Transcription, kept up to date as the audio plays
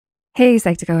Hey,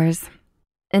 Psych2Goers.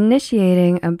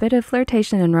 Initiating a bit of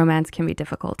flirtation and romance can be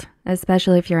difficult,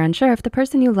 especially if you're unsure if the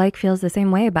person you like feels the same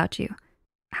way about you.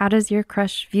 How does your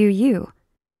crush view you?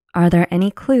 Are there any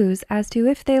clues as to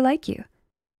if they like you?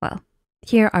 Well,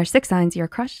 here are 6 signs your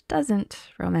crush doesn't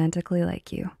romantically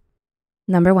like you.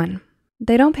 Number 1,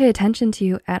 they don't pay attention to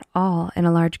you at all in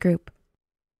a large group.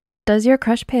 Does your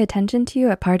crush pay attention to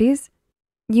you at parties?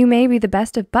 You may be the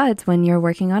best of buds when you're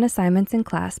working on assignments in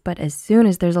class, but as soon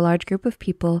as there's a large group of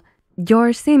people,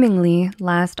 you're seemingly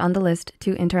last on the list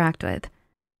to interact with.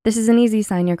 This is an easy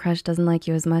sign your crush doesn't like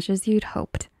you as much as you'd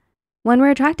hoped. When we're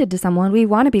attracted to someone, we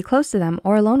want to be close to them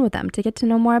or alone with them to get to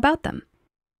know more about them.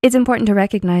 It's important to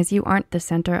recognize you aren't the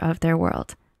center of their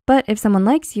world. But if someone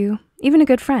likes you, even a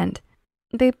good friend,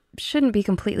 they shouldn't be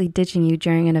completely ditching you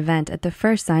during an event at the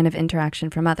first sign of interaction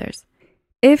from others.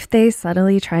 If they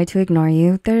subtly try to ignore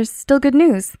you, there's still good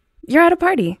news. You're at a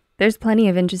party. There's plenty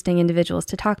of interesting individuals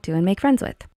to talk to and make friends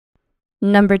with.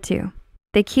 Number 2,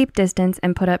 they keep distance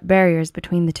and put up barriers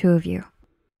between the two of you.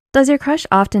 Does your crush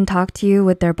often talk to you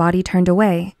with their body turned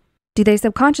away? Do they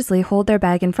subconsciously hold their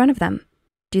bag in front of them?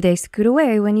 Do they scoot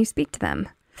away when you speak to them?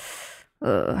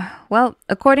 Well,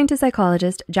 according to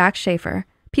psychologist Jack Schafer,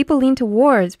 people lean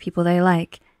towards people they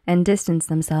like and distance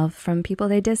themselves from people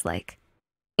they dislike.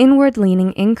 Inward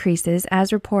leaning increases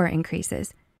as rapport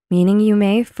increases, meaning you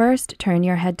may first turn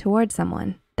your head towards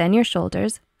someone, then your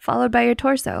shoulders, followed by your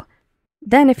torso.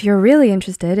 Then if you're really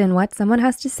interested in what someone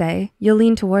has to say, you'll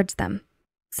lean towards them.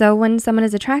 So when someone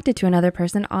is attracted to another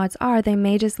person, odds are they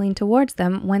may just lean towards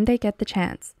them when they get the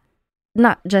chance.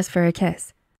 Not just for a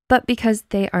kiss, but because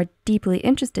they are deeply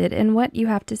interested in what you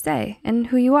have to say and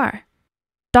who you are.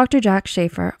 Dr. Jack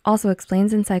Schafer also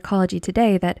explains in Psychology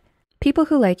Today that people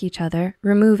who like each other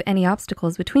remove any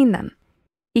obstacles between them.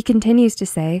 He continues to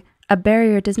say, a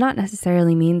barrier does not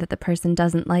necessarily mean that the person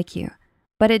doesn't like you,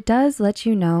 but it does let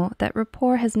you know that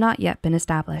rapport has not yet been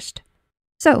established.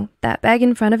 So that bag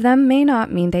in front of them may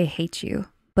not mean they hate you,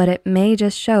 but it may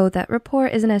just show that rapport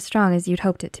isn't as strong as you'd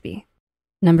hoped it to be.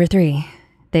 Number 3,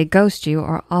 they ghost you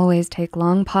or always take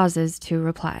long pauses to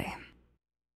reply.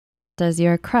 Does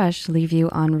your crush leave you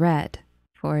on red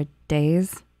for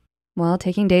days? Well,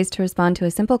 taking days to respond to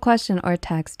a simple question or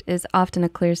text is often a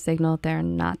clear signal they're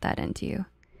not that into you.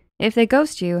 If they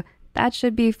ghost you, that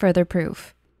should be further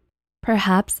proof.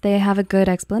 Perhaps they have a good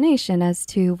explanation as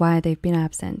to why they've been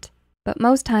absent, but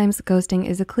most times ghosting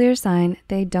is a clear sign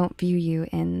they don't view you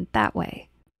in that way.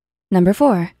 Number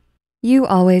 4, you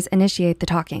always initiate the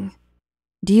talking.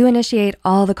 Do you initiate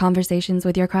all the conversations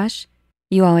with your crush?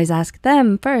 You always ask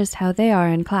them first how they are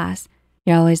in class.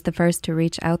 You're always the first to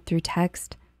reach out through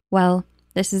text. Well,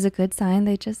 this is a good sign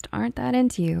they just aren't that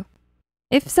into you.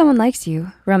 If someone likes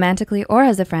you, romantically or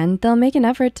as a friend, they'll make an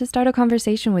effort to start a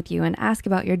conversation with you and ask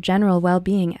about your general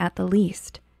well-being at the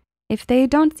least. If they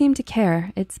don't seem to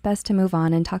care, it's best to move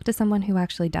on and talk to someone who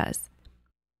actually does.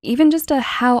 Even just a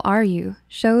 "how are you"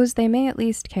 shows they may at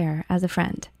least care as a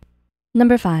friend.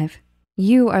 Number 5,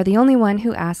 you are the only one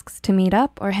who asks to meet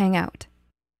up or hang out.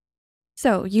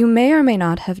 So you may or may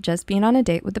not have just been on a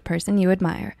date with the person you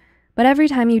admire, but every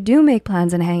time you do make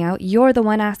plans and hang out, you're the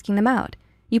one asking them out.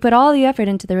 You put all the effort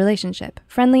into the relationship,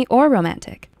 friendly or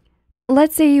romantic.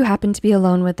 Let's say you happen to be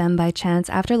alone with them by chance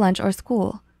after lunch or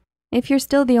school. If you're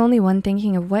still the only one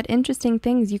thinking of what interesting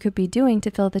things you could be doing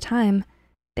to fill the time,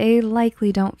 they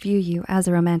likely don't view you as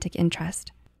a romantic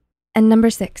interest. And number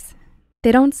 6,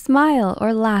 they don't smile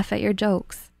or laugh at your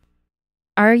jokes.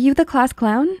 Are you the class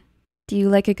clown? Do you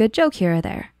like a good joke here or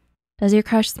there? Does your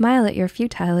crush smile at your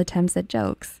futile attempts at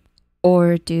jokes?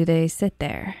 Or do they sit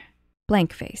there,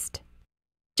 blank-faced?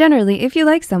 Generally, if you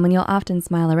like someone, you'll often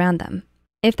smile around them.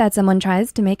 If that someone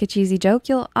tries to make a cheesy joke,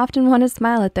 you'll often want to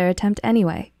smile at their attempt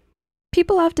anyway.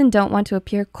 People often don't want to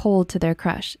appear cold to their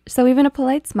crush, so even a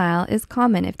polite smile is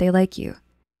common if they like you.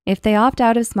 If they opt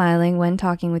out of smiling when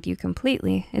talking with you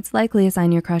completely, it's likely a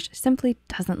sign your crush simply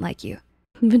doesn't like you.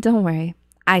 But don't worry,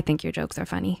 I think your jokes are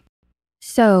funny.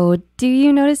 So, do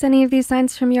you notice any of these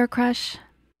signs from your crush?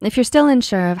 If you're still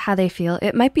unsure of how they feel,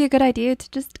 it might be a good idea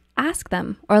to just ask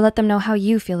them or let them know how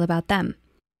you feel about them.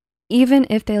 Even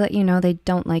if they let you know they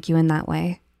don't like you in that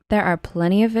way, there are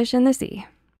plenty of fish in the sea.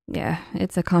 Yeah,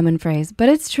 it's a common phrase, but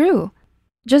it's true.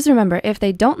 Just remember, if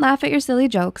they don't laugh at your silly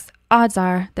jokes, odds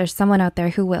are there's someone out there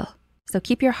who will. So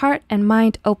keep your heart and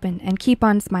mind open and keep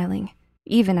on smiling,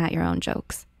 even at your own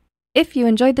jokes. If you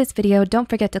enjoyed this video, don't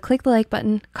forget to click the like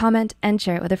button, comment, and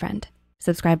share it with a friend.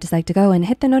 Subscribe to Psych2Go and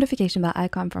hit the notification bell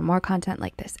icon for more content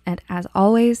like this. And as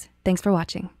always, thanks for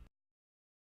watching.